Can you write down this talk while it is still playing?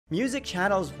Music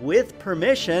channels with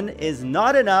permission is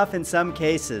not enough in some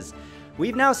cases.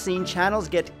 We've now seen channels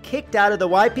get kicked out of the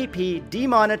YPP,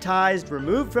 demonetized,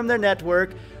 removed from their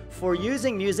network for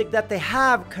using music that they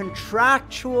have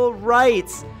contractual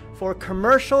rights for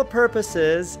commercial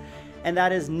purposes, and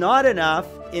that is not enough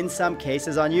in some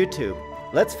cases on YouTube.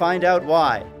 Let's find out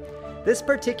why. This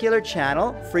particular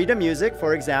channel, Freedom Music,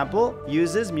 for example,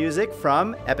 uses music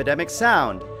from Epidemic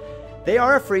Sound. They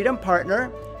are a Freedom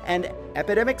partner, and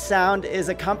Epidemic Sound is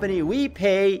a company we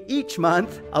pay each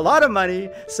month a lot of money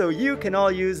so you can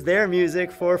all use their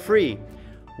music for free.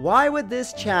 Why would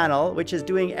this channel, which is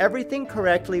doing everything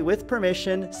correctly with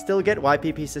permission, still get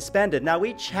YPP suspended? Now,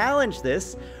 we challenged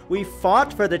this. We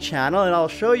fought for the channel, and I'll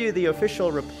show you the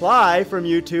official reply from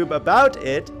YouTube about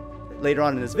it later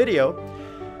on in this video.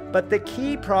 But the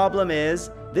key problem is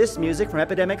this music from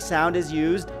Epidemic Sound is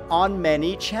used on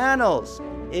many channels.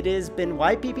 It has been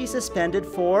YPP suspended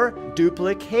for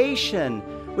duplication,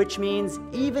 which means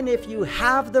even if you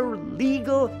have the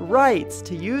legal rights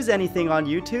to use anything on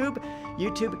YouTube,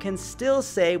 YouTube can still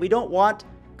say we don't want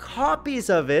copies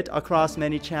of it across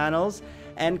many channels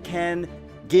and can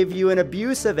give you an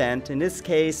abuse event, in this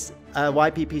case, a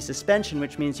YPP suspension,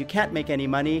 which means you can't make any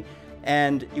money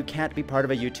and you can't be part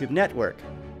of a YouTube network.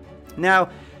 Now,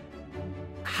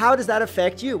 how does that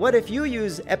affect you? What if you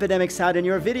use Epidemic Sound in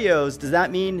your videos? Does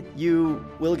that mean you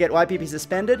will get YPP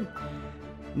suspended?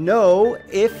 No,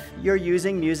 if you're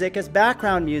using music as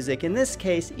background music. In this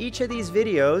case, each of these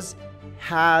videos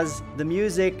has the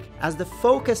music as the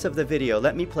focus of the video.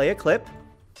 Let me play a clip.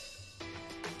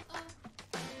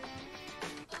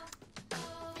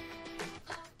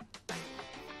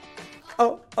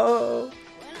 Oh.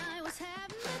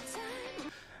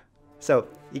 So,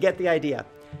 you get the idea.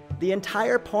 The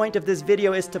entire point of this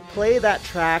video is to play that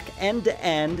track end to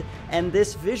end, and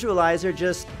this visualizer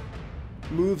just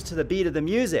moves to the beat of the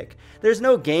music. There's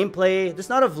no gameplay, there's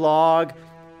not a vlog,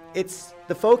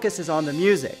 the focus is on the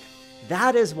music.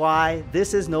 That is why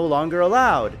this is no longer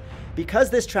allowed. Because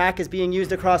this track is being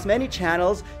used across many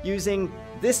channels using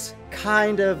this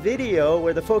kind of video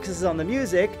where the focus is on the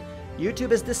music,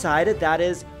 YouTube has decided that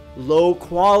is low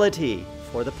quality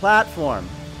for the platform.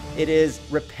 It is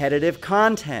repetitive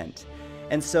content.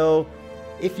 And so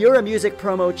if you're a music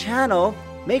promo channel,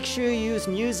 make sure you use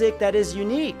music that is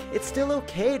unique. It's still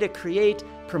okay to create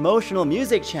promotional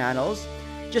music channels,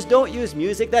 just don't use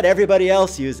music that everybody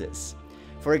else uses.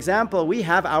 For example, we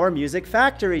have our Music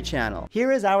Factory channel.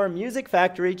 Here is our Music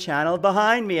Factory channel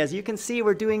behind me. As you can see,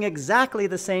 we're doing exactly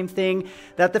the same thing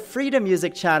that the Freedom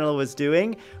Music channel was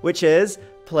doing, which is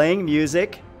playing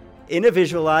music in a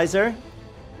visualizer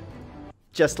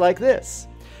just like this.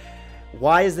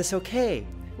 Why is this okay?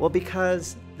 Well,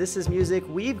 because this is music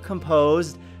we've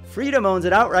composed, Freedom owns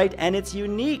it outright, and it's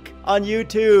unique on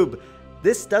YouTube.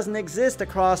 This doesn't exist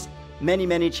across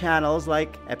many channels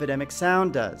like Epidemic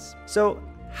Sound does. So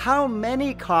how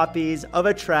many copies of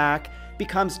a track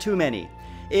becomes too many?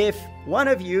 If one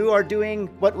of you are doing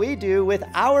what we do with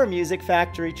our Music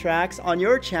Factory tracks on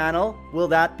your channel, will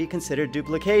that be considered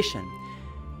duplication?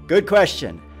 Good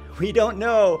question. We don't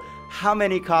know how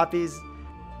many copies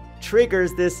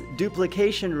triggers this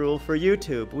duplication rule for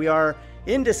YouTube. We are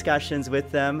in discussions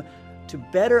with them to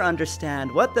better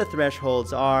understand what the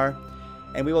thresholds are,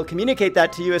 and we will communicate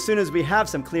that to you as soon as we have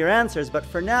some clear answers. But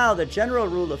for now, the general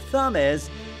rule of thumb is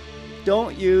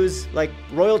don't use like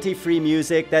royalty-free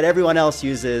music that everyone else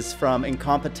uses from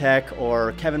Incompetech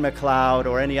or Kevin MacLeod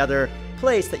or any other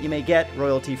place that you may get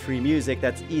royalty-free music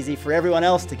that's easy for everyone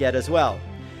else to get as well.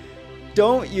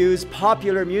 Don't use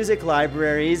popular music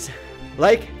libraries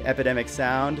like Epidemic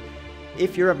Sound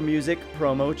if you're a music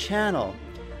promo channel.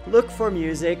 Look for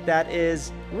music that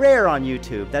is rare on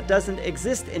YouTube, that doesn't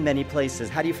exist in many places.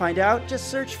 How do you find out? Just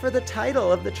search for the title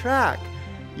of the track.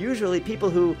 Usually people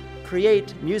who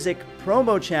create music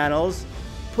promo channels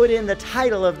put in the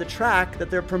title of the track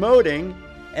that they're promoting,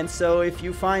 and so if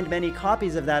you find many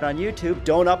copies of that on YouTube,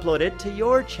 don't upload it to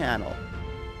your channel.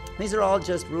 These are all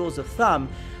just rules of thumb.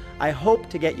 I hope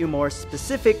to get you more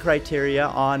specific criteria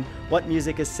on what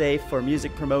music is safe for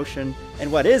music promotion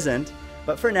and what isn't,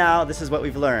 but for now, this is what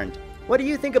we've learned. What do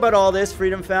you think about all this,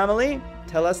 Freedom Family?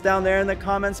 Tell us down there in the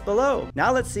comments below.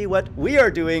 Now let's see what we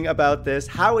are doing about this,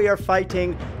 how we are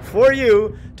fighting for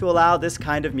you to allow this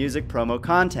kind of music promo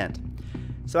content.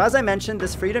 So as I mentioned,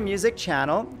 this Freedom Music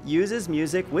channel uses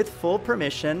music with full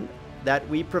permission that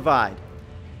we provide.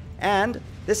 And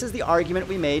this is the argument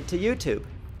we made to YouTube,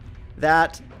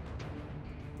 that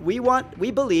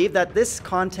we believe that this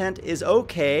content is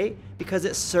okay because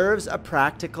it serves a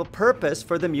practical purpose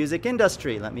for the music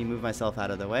industry. Let me move myself out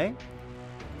of the way.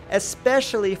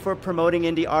 especially for promoting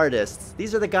indie artists.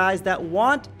 These are the guys that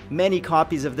want many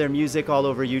copies of their music all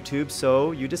over YouTube,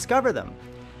 so you discover them.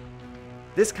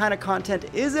 This kind of content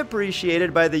is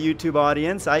appreciated by the YouTube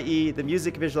audience, i.e. the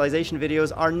music visualization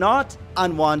videos are not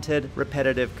unwanted,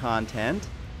 repetitive content.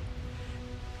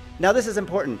 Now this is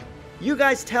important. You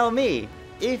guys tell me,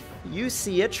 if you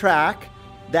see a track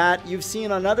that you've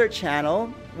seen on another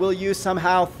channel, will you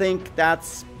somehow think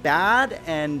that's bad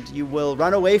and you will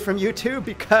run away from YouTube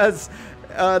because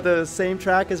the same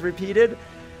track is repeated?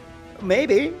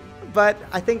 Maybe, but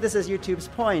I think this is YouTube's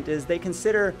point, is they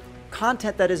consider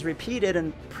content that is repeated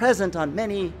and present on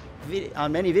many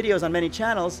videos on many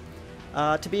channels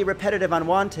to be repetitive,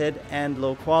 unwanted, and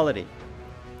low quality.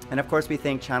 And of course we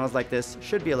think channels like this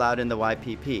should be allowed in the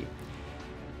YPP.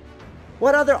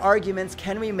 What other arguments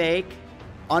can we make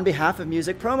on behalf of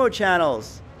music promo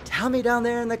channels? Tell me down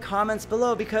there in the comments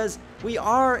below, because we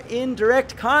are in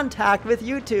direct contact with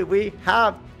YouTube. We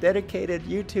have dedicated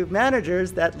YouTube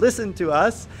managers that listen to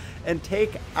us and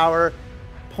take our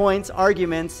points,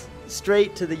 arguments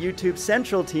straight to the YouTube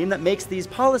Central team that makes these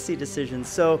policy decisions.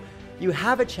 So you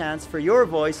have a chance for your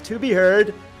voice to be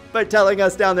heard by telling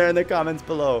us down there in the comments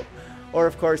below. Or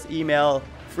of course, email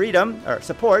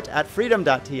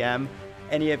support@freedom.tm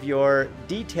any of your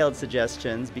detailed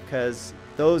suggestions, because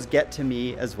those get to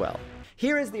me as well.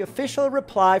 Here is the official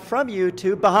reply from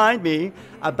YouTube behind me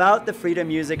about the Freedom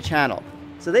Music channel.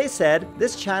 So they said,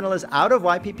 this channel is out of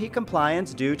YPP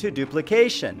compliance due to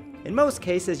duplication. In most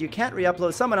cases, you can't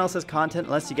re-upload someone else's content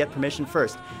unless you get permission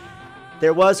first.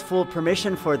 There was full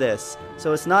permission for this,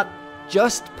 so it's not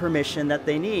just permission that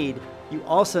they need.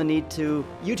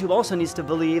 YouTube also needs to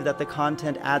believe that the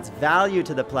content adds value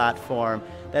to the platform,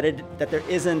 that there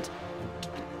isn't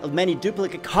many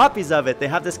duplicate copies of it. They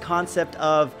have this concept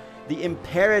of the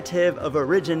imperative of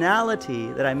originality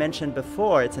that I mentioned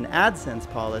before. It's an AdSense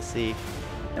policy,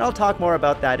 and I'll talk more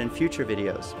about that in future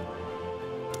videos.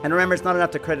 And remember, it's not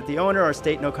enough to credit the owner or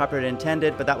state no copyright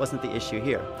intended, but that wasn't the issue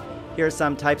here. Here are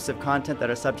some types of content that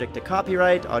are subject to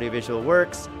copyright: audiovisual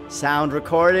works, sound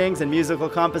recordings, and musical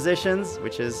compositions,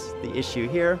 which is the issue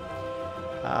here.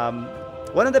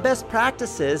 One of the best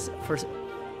practices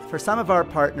for some of our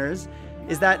partners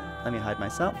is that, let me hide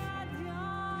myself,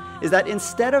 is that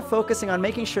instead of focusing on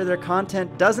making sure their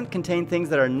content doesn't contain things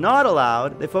that are not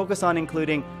allowed, they focus on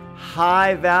including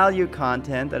high value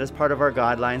content that is part of our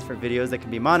guidelines for videos that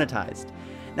can be monetized.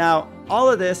 Now, all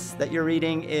of this that you're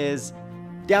reading is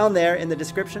down there in the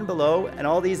description below, and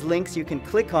all these links you can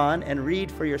click on and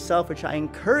read for yourself, which I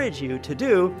encourage you to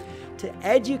do, to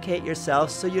educate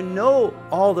yourself so you know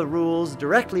all the rules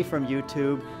directly from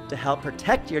YouTube to help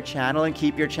protect your channel and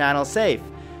keep your channel safe.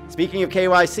 Speaking of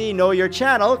KYC, know your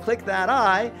channel, click that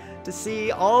eye to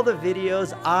see all the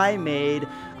videos I made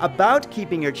about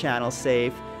keeping your channel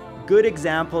safe, good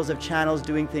examples of channels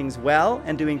doing things well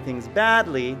and doing things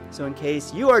badly, so in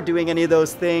case you are doing any of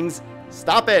those things,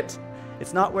 stop it.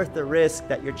 It's not worth the risk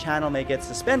that your channel may get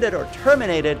suspended or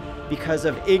terminated because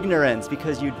of ignorance,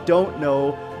 because you don't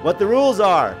know what the rules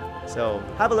are. So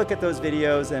have a look at those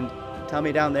videos and tell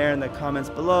me down there in the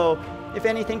comments below if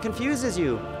anything confuses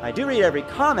you. I do read every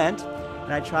comment,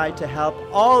 and I try to help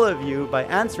all of you by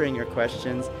answering your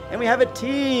questions. And we have a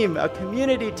team, a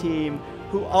community team,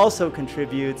 who also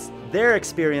contributes their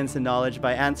experience and knowledge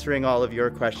by answering all of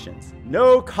your questions.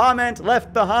 No comment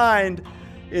left behind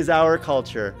is our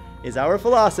culture, is our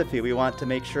philosophy. We want to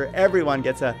make sure everyone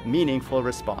gets a meaningful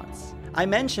response. I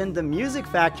mentioned the Music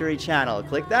Factory channel.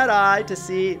 Click that eye to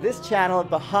see this channel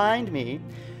behind me.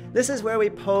 This is where we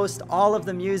post all of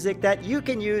the music that you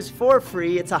can use for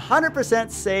free. It's 100%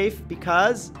 safe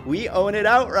because we own it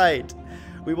outright.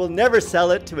 We will never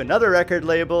sell it to another record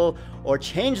label or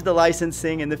change the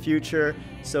licensing in the future.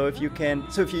 So if you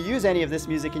use any of this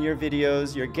music in your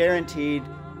videos, you're guaranteed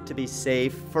to be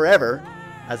safe forever,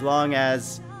 as long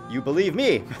as you believe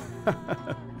me.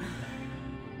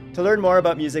 To learn more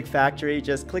about Music Factory,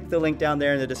 just click the link down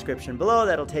there in the description below.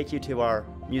 That'll take you to our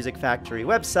Music Factory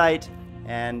website,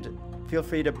 and feel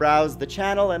free to browse the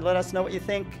channel and let us know what you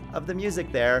think of the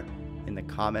music there in the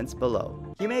comments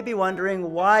below. You may be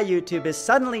wondering why YouTube is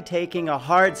suddenly taking a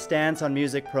hard stance on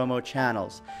music promo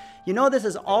channels. You know, this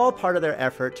is all part of their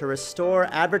effort to restore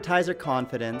advertiser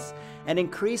confidence and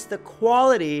increase the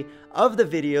quality of the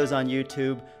videos on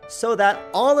YouTube so that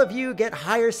all of you get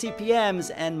higher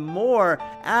CPMs and more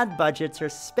ad budgets are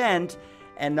spent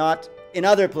and not in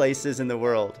other places in the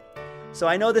world. So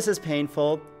I know this is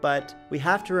painful, but we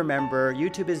have to remember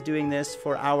YouTube is doing this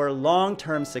for our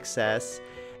long-term success,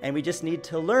 and we just need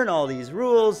to learn all these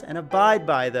rules and abide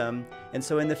by them. And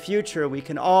so in the future, we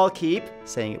can all keep,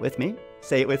 say it with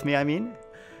me, I mean,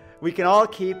 we can all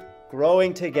keep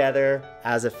growing together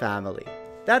as a family.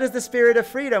 That is the spirit of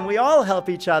freedom. We all help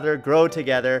each other grow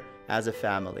together as a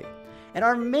family. And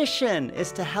our mission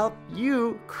is to help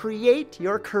you create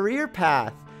your career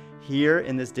path here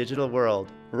in this digital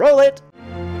world. Roll it!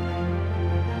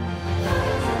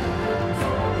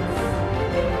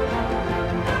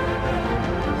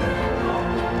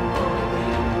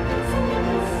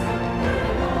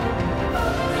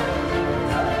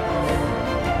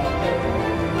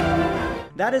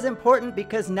 That is important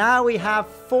because now we have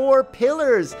 4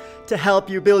 pillars to help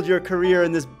you build your career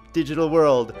in this digital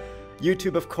world.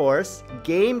 YouTube, of course,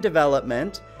 game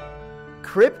development,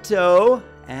 crypto,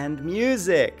 and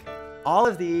music. All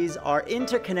of these are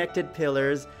interconnected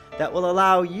pillars that will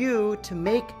allow you to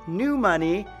make new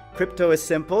money. Crypto is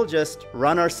simple, just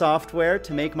run our software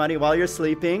to make money while you're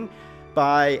sleeping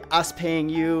by us paying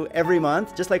you every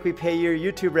month, just like we pay your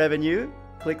YouTube revenue.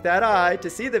 Click that I to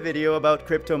see the video about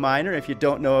Crypto Miner if you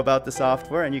don't know about the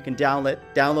software, and you can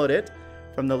download it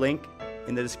from the link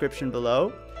in the description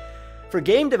below. For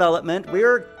game development,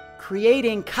 we're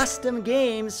creating custom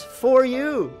games for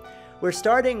you. We're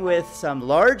starting with some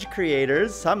large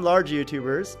creators, some large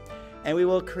YouTubers, and we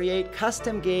will create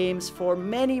custom games for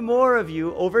many more of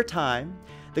you over time.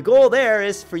 The goal there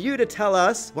is for you to tell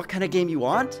us what kind of game you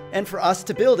want and for us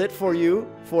to build it for you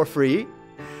for free.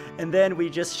 And then we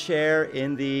just share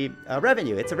in the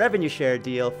revenue. It's a revenue share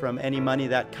deal from any money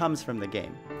that comes from the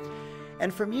game.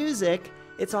 And for music,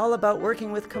 it's all about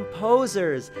working with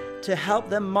composers to help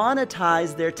them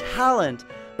monetize their talent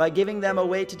by giving them a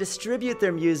way to distribute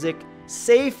their music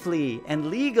safely and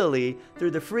legally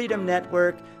through the Freedom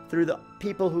Network, through the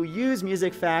people who use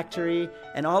Music Factory,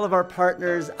 and all of our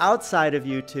partners outside of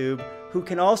YouTube who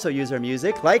can also use our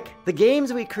music, like the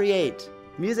games we create.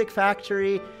 Music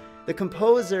Factory, the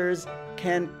composers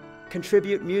can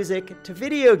contribute music to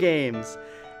video games.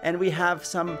 And we have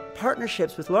some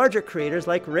partnerships with larger creators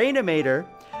like Rainimator,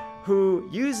 who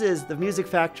uses the Music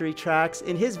Factory tracks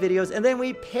in his videos, and then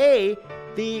we pay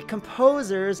the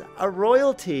composers a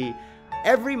royalty.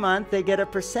 Every month they get a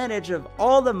percentage of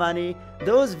all the money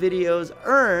those videos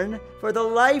earn for the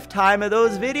lifetime of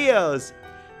those videos.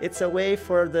 It's a way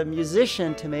for the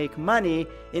musician to make money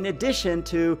in addition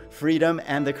to freedom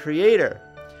and the creator.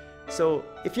 So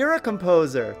if you're a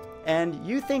composer and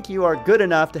you think you are good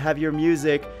enough to have your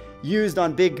music used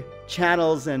on big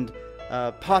channels and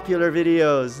popular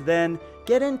videos, then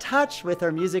get in touch with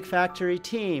our Music Factory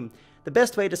team. The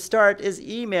best way to start is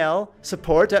email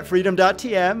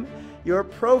support@freedom.tm, your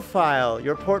profile,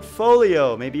 your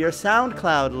portfolio, maybe your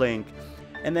SoundCloud link,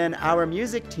 and then our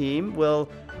music team will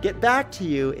get back to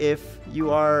you if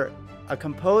you are a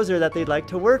composer that they'd like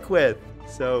to work with.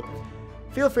 So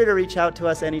feel free to reach out to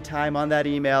us anytime on that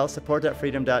email,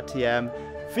 support@freedom.tm.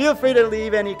 Feel free to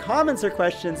leave any comments or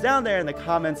questions down there in the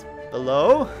comments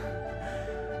below.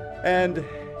 And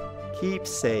keep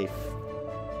safe.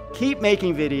 Keep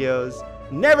making videos.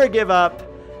 Never give up.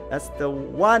 That's the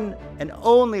one and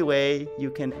only way you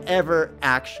can ever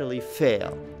actually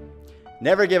fail.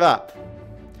 Never give up.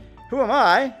 Who am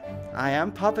I? I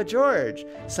am Papa George,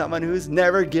 someone who's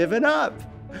never given up.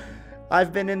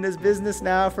 I've been in this business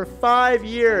now for 5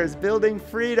 years, building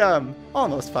freedom.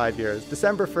 Almost 5 years.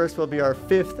 December 1st will be our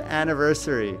 5th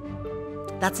anniversary.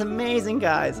 That's amazing,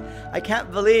 guys. I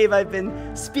can't believe I've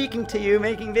been speaking to you,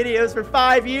 making videos for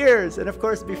 5 years. And of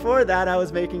course, before that, I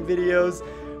was making videos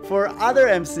for other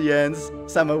MCNs,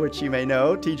 some of which you may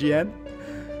know, TGN.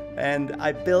 And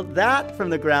I built that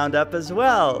from the ground up as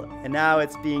well. And now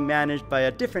it's being managed by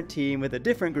a different team with a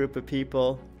different group of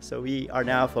people. So we are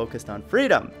now focused on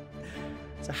freedom.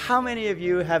 So how many of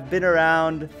you have been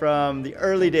around from the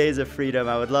early days of freedom?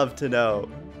 I would love to know.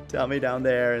 Tell me down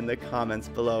there in the comments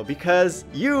below, because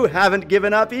you haven't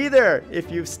given up either. If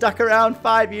you've stuck around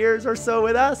 5 years or so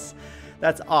with us,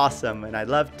 that's awesome. And I'd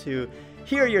love to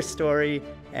hear your story,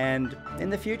 and in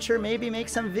the future, maybe make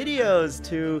some videos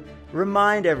to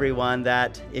remind everyone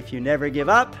that if you never give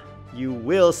up, you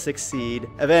will succeed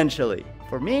eventually.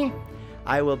 For me,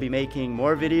 I will be making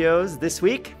more videos this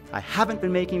week. I haven't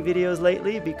been making videos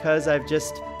lately because I've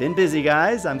just been busy,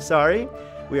 guys. I'm sorry.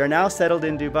 We are now settled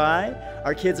in Dubai.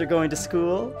 Our kids are going to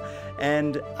school,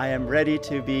 and I am ready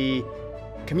to be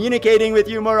communicating with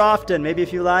you more often. Maybe a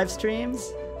few live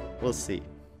streams. We'll see.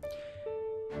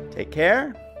 Take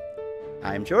care.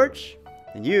 I'm George,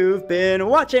 and you've been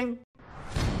watching.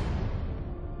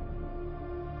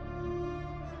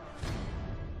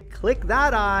 click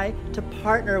that I to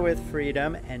partner with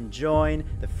Freedom and join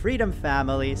the Freedom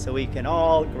family so we can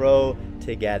all grow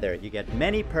together. You get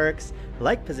many perks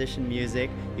like position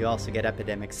music. You also get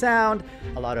Epidemic Sound,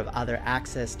 a lot of other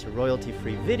access to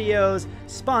royalty-free videos,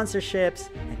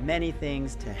 sponsorships, and many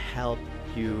things to help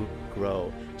you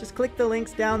grow. Just click the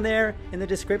links down there in the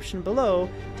description below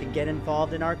to get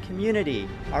involved in our community,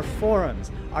 our forums,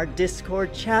 our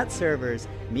Discord chat servers,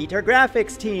 meet our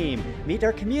graphics team, meet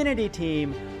our community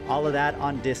team, all of that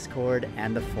on Discord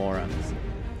and the forums.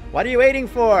 What are you waiting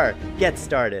for? Get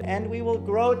started. And we will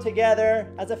grow together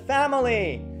as a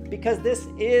family, because this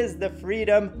is the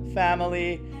Freedom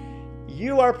family.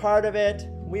 You are part of it,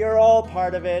 we are all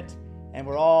part of it, and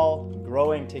we're all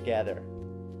growing together.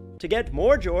 To get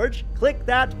more George, click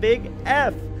that big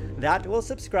F. That will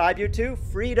subscribe you to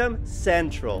Freedom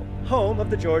Central, home of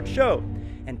The George Show.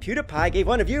 And PewDiePie gave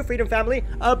one of you, Freedom Family,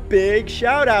 a big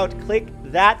shout out. Click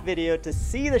that video to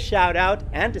see the shout out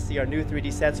and to see our new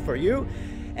 3D sets for you.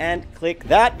 And click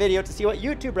that video to see what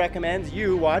YouTube recommends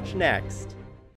you watch next.